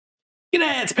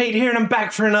G'day, it's Pete here, and I'm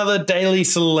back for another daily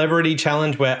celebrity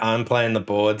challenge where I'm playing the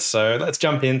board. So let's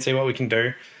jump in, see what we can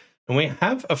do. And we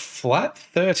have a flat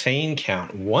 13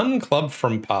 count, one club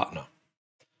from partner.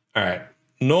 All right,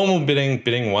 normal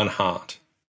bidding one heart.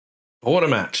 Border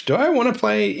match. Do I want to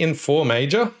play in 4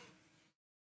 major?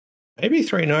 Maybe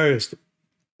 3 no's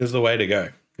is the way to go.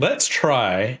 Let's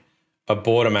try a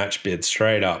border match bid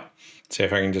straight up. See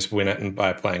if I can just win it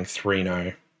by playing 3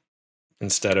 no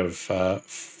instead of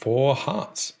 4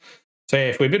 hearts. So yeah,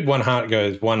 if we bid 1 heart, it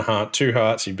goes 1 heart, 2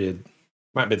 hearts,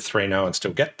 might bid 3 no and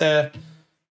still get there.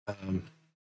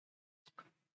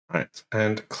 Right,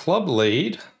 and club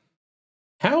lead.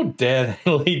 How dare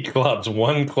they lead clubs?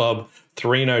 1 club,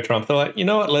 3 no trump. They're like, you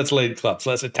know what, let's lead clubs.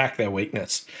 Let's attack their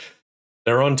weakness.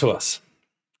 They're on to us.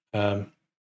 Okay,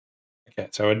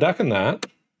 so we're ducking that.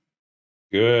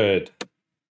 Good.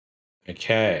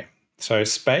 Okay, so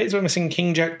spades, we're missing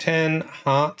king, jack, 10.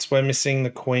 Hearts, we're missing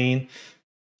the queen.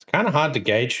 It's kind of hard to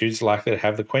gauge who's likely to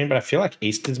have the queen, but I feel like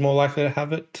East is more likely to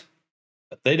have it.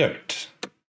 But they don't.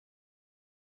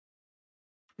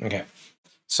 Okay,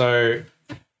 so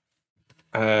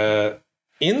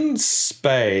in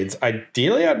spades,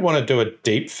 ideally I'd want to do a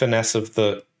deep finesse of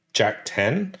the jack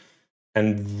 10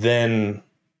 and then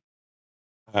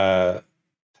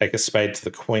take a spade to the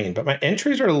queen. But my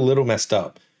entries are a little messed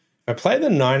up. If I play the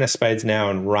 9 of spades now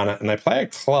and run it, and I play a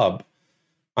club,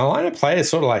 my line of play is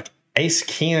sort of like ace,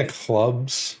 king of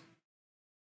clubs,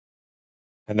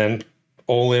 and then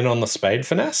all in on the spade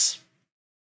finesse.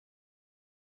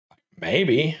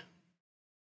 Maybe.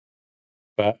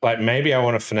 But like maybe I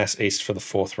want to finesse East for the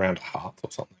 4th round of hearts or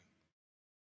something.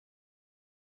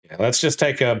 Yeah, let's just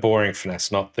take a boring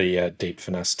finesse, not the deep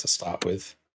finesse to start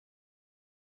with.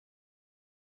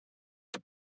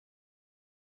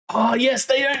 Oh, yes,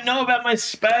 they don't know about my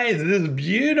spades. This is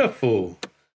beautiful.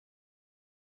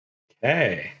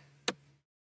 Okay.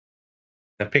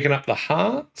 Now picking up the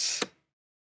hearts.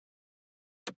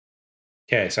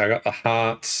 Okay, so I got the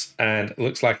hearts, and it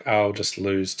looks like I'll just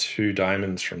lose 2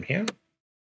 diamonds from here.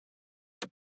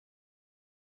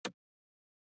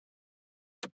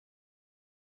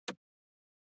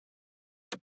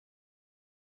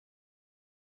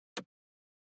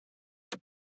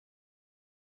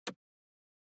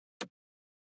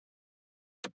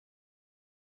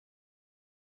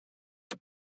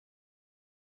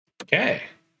 Okay.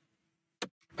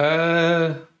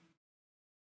 I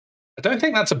don't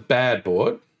think that's a bad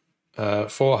board.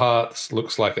 4 hearts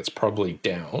looks like it's probably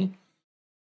down.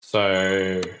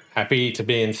 So happy to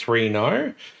be in 3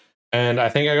 no. And I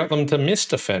think I got them to miss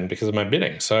defend because of my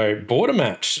bidding. So border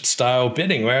match style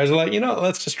bidding, where I was like, you know,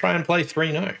 let's just try and play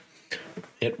 3 no.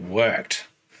 It worked.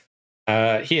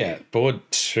 Here, board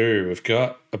 2, we've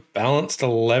got a balanced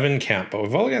 11 count, but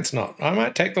we've all against not. I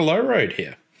might take the low road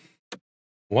here.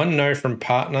 1 no from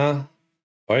partner,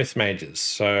 both majors.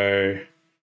 So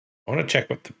I want to check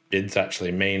what the bids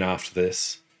actually mean after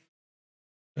this.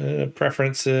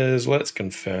 Preferences, let's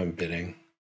confirm bidding.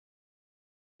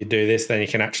 You do this, then you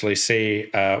can actually see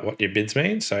what your bids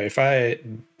mean. So if I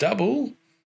double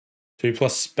 2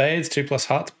 plus spades, 2 plus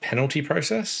hearts, penalty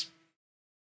process.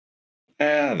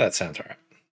 Yeah, that sounds all right.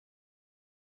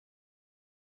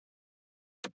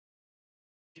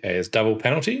 Okay, it's double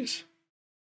penalties.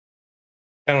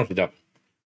 Penalty double.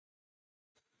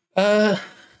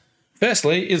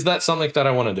 Firstly, is that something that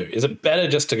I want to do? Is it better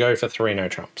just to go for 3 no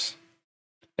trumps?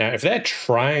 Now, if they're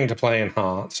trying to play in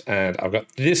hearts and I've got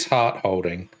this heart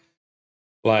holding,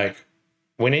 like,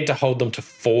 we need to hold them to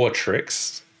 4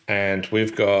 tricks, and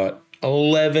we've got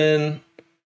 11,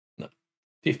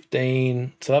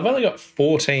 15. So they've only got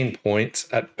 14 points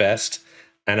at best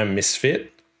and a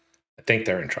misfit. I think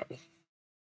they're in trouble.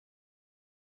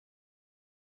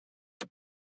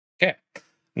 Okay.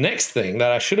 Next thing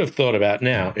that I should have thought about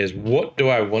now is what do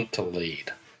I want to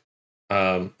lead?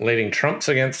 Leading trumps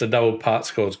against a double part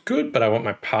score is good, but I want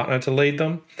my partner to lead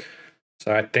them.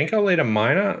 So I think I'll lead a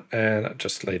minor and I'll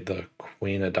just lead the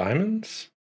queen of diamonds.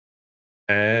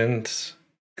 And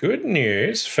good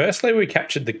news. Firstly, we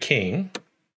captured the king,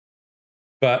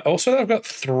 but also I've got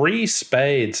 3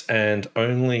 spades and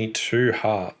only 2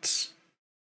 hearts.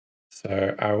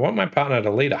 So I want my partner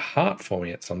to lead a heart for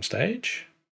me at some stage.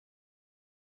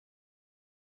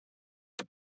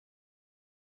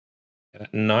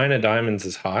 9 of diamonds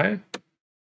is high.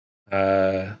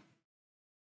 Playing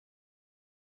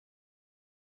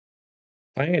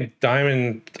a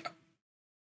diamond,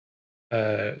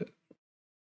 only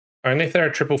if they're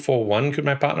a 4-4-1 could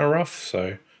my partner rough,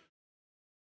 so.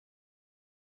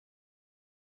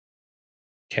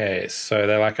 Okay, so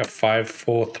they're like a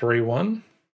 5-4-3-1.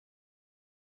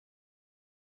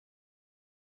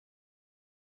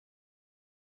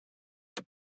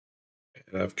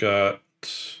 I've got...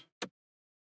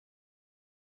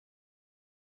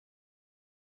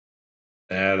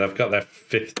 Yeah, they've got their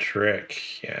 5th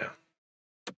trick. Yeah.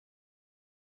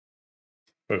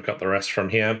 We've got the rest from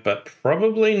here, but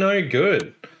probably no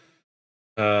good.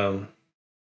 My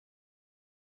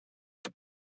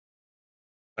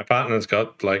partner's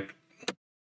got, like,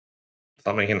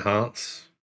 something in hearts.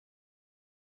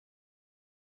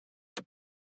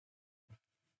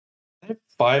 They have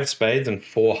 5 spades and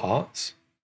 4 hearts.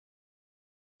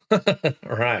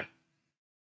 Right.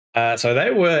 So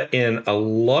they were in a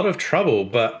lot of trouble,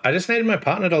 but I just needed my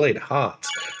partner to lead hearts.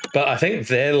 But I think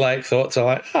their like thoughts are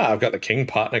like, I've got the king,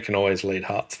 partner can always lead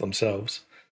hearts themselves.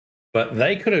 But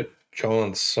they could have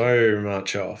gone so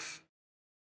much off.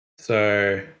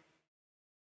 So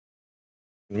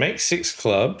make 6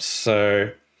 clubs.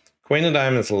 So queen of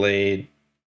diamonds lead.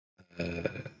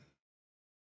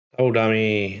 Double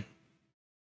dummy.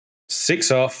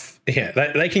 6 off. Yeah,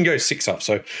 they can go 6 off.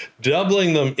 So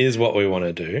doubling them is what we want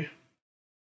to do.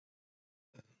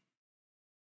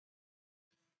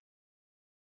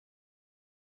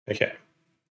 Okay.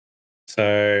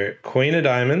 So queen of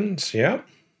diamonds, yeah.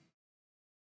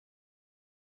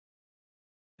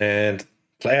 And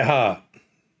play a heart.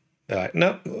 They're like,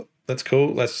 no, that's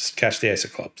cool. Let's just cash the ace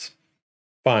of clubs.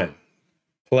 Fine.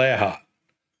 Play a heart.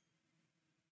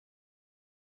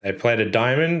 They played a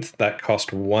diamond that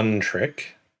cost 1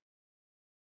 trick.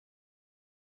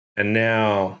 And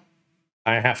now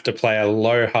I have to play a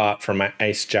low heart from my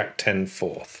ace jack 10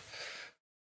 4th.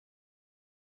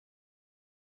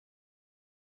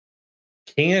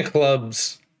 King of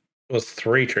clubs was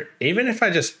 3 trick. Even if I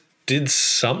just did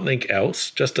something else,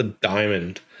 just a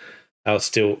diamond, I was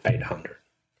still 800.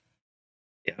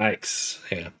 Yikes.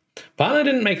 Yeah. Partner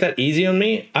didn't make that easy on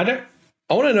me. I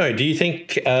want to know, do you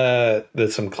think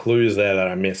there's some clues there that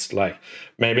I missed? Like,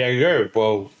 maybe I could go,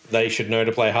 well, they should know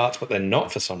to play hearts, but they're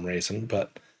not for some reason.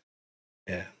 But,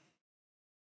 yeah.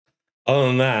 Other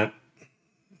than that,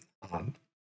 I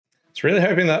was really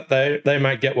hoping that they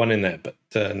might get one in there, but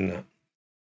no.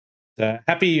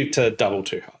 Happy to double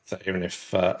 2 hearts, even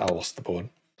if I lost the board.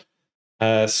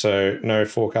 So no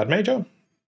 4-card major.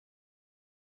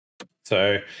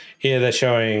 So here they're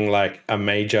showing like a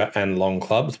major and long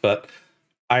clubs, but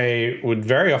I would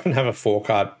very often have a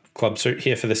 4-card club suit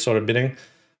here for this sort of bidding.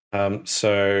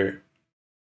 So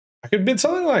I could bid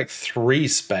something like 3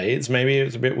 spades. Maybe it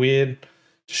was a bit weird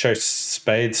to show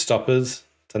spade stoppers.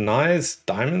 Denies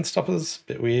diamond stoppers,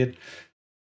 a bit weird.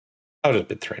 I'll just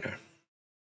bid 3 now.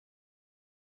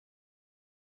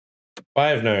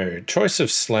 5 no. Choice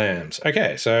of slams.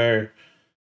 Okay, so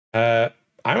I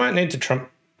might need to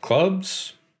trump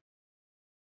clubs.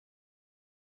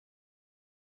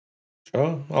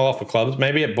 Sure, I'll offer clubs.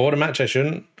 Maybe at border match I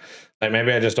shouldn't. Like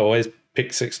maybe I just always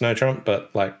pick 6 no trump,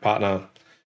 but like partner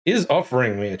is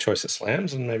offering me a choice of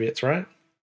slams, and maybe it's right.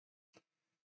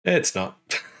 It's not.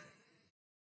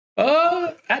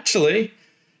 Actually,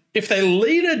 if they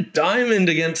lead a diamond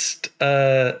against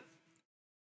 6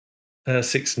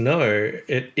 no,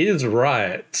 it is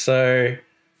right. So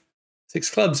 6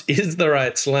 clubs is the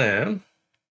right slam.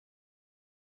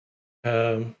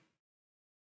 Can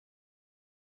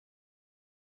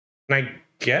I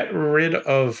get rid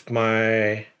of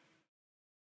my...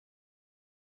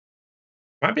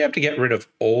 Might be able to get rid of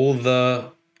all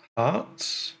the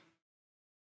hearts.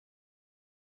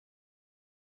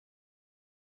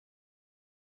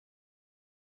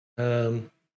 So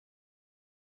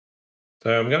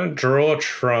I'm going to draw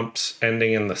trumps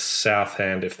ending in the south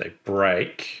hand if they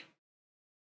break.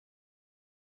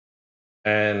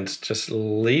 And just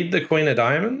lead the queen of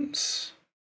diamonds.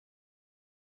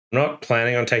 I'm not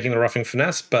planning on taking the roughing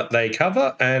finesse, but they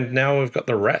cover, and now we've got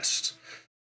the rest.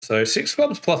 So 6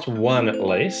 clubs plus 1 at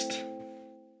least.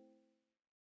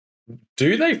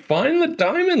 Do they find the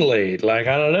diamond lead? Like,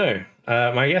 I don't know.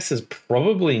 My guess is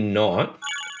probably not.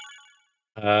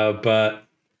 But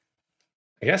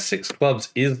I guess 6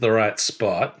 clubs is the right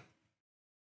spot.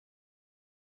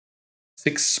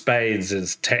 6 spades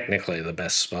is technically the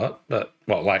best spot, but,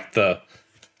 well, like the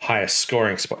highest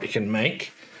scoring spot you can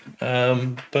make.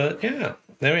 But yeah,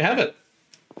 there we have it.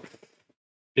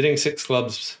 Bidding 6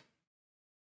 clubs,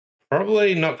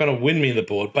 probably not going to win me the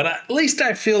board, but at least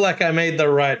I feel like I made the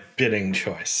right bidding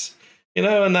choice. You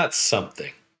know, and that's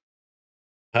something.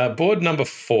 Board number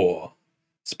 4,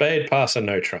 spade, passer,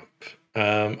 no trump.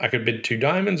 I could bid 2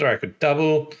 diamonds or I could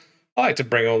double. I like to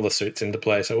bring all the suits into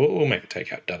play, so we'll make a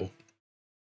takeout double.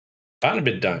 Partner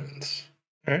bid diamonds.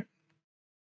 All right.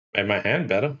 Made my hand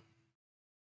better.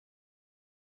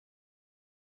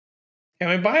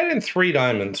 Yeah, we buy it in 3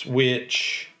 diamonds,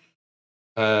 which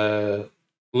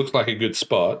looks like a good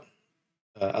spot.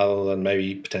 other than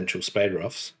maybe potential spade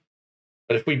ruffs.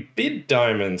 But if we bid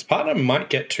diamonds, partner might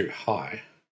get too high.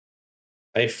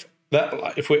 If we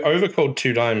overcalled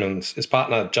 2 diamonds, is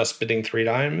partner just bidding 3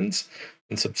 diamonds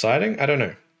and subsiding? I don't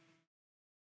know.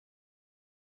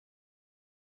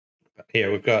 But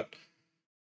here we've got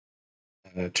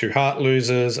 2 heart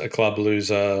losers, a club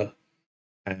loser,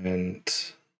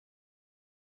 and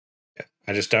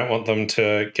I just don't want them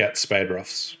to get spade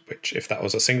ruffs, which, if that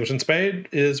was a singleton spade,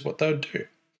 is what they would do.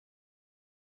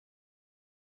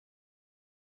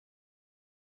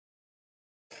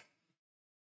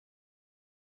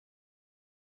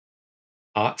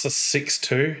 Hearts are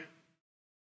 6-2.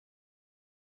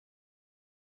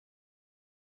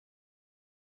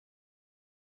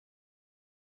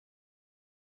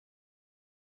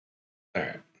 All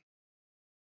right.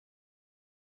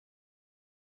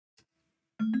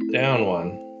 Down 1.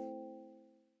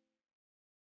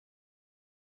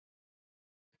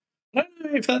 I don't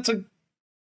know if that's a...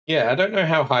 Yeah, I don't know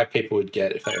how high people would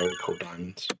get if they overcall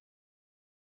diamonds.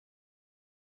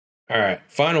 All right,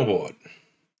 final board.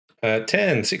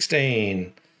 10,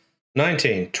 16,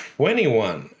 19,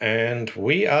 21, and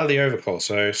we are the overcall.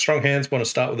 So strong hands want to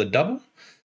start with a double.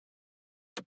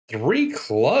 3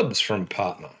 clubs from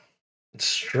partner.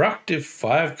 Instructive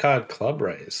 5-card club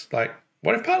raise. Like,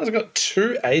 what if partner's got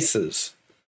 2 aces?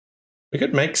 We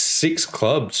could make 6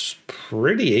 clubs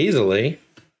pretty easily.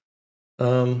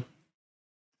 And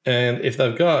if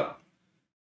they've got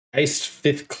ace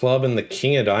 5th club and the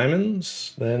king of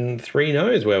diamonds, then 3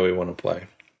 knows where we want to play.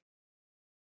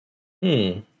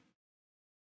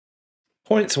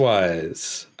 Points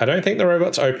wise, I don't think the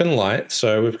robot's open light,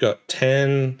 so we've got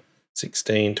 10,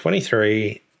 16,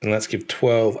 23, and let's give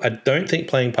 12. I don't think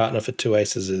playing partner for 2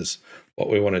 aces is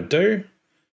what we want to do.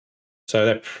 So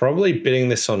they're probably bidding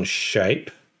this on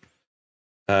shape,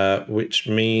 which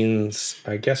means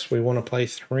I guess we want to play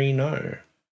 3 no.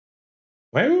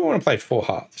 Maybe we want to play 4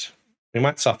 hearts. We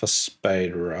might suffer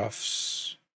spade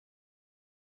ruffs.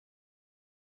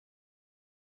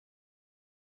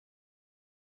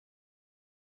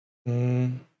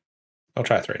 I'll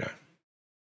try 3 no.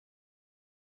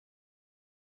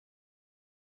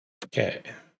 Okay.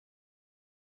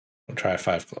 We'll try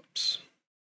 5 clubs.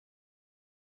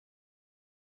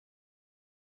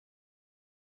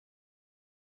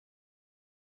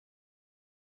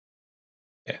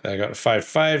 Yeah, they got a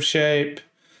 5-5 shape.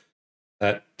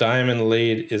 That diamond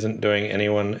lead isn't doing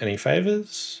anyone any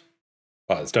favors.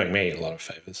 Well, it's doing me a lot of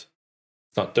favors.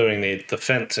 It's not doing the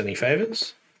defense any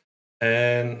favors.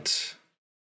 And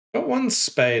got 1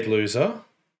 spade loser.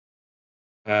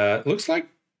 Looks like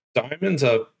diamonds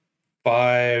are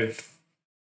 5-5,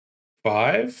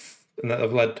 and that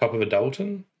they've led top of a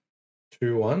doubleton.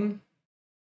 2-1.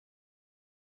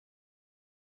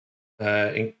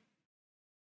 In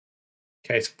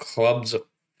case clubs are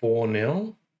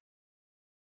 4-0.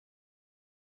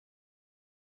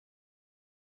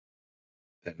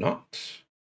 They're not.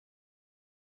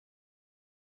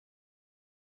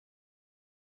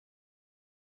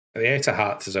 The 8 of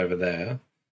hearts is over there,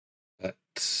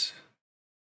 but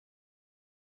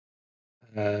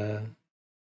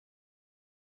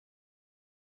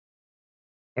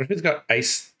what if he's got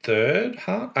ace 3rd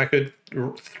heart? I could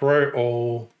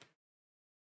throw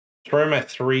my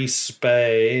 3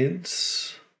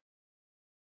 spades.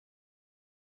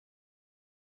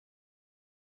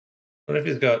 What if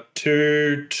he's got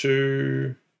 2,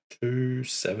 2, 2,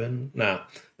 7? No,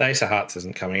 the ace of hearts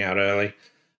isn't coming out early.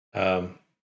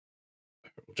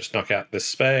 We'll just knock out this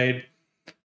spade,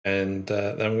 and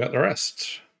then we've got the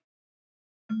rest.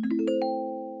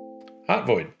 Heart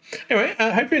void. Anyway,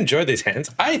 I hope you enjoyed these hands.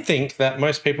 I think that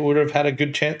most people would have had a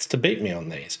good chance to beat me on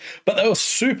these, but they were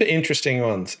super interesting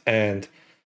ones, and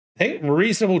I think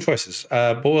reasonable choices.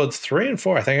 Boards 3 and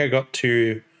 4, I think I got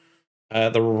to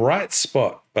the right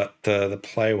spot, but the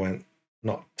play went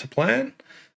not to plan,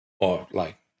 or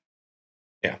like,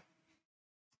 yeah.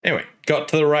 Anyway, got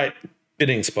to the right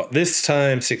bidding spot. This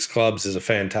time, 6 clubs is a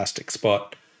fantastic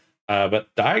spot, but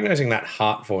diagnosing that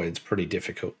heart void's pretty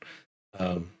difficult.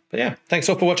 But yeah, thanks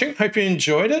all for watching. Hope you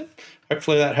enjoyed it.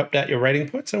 Hopefully that helped out your rating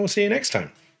points, and we'll see you next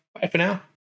time. Bye for now.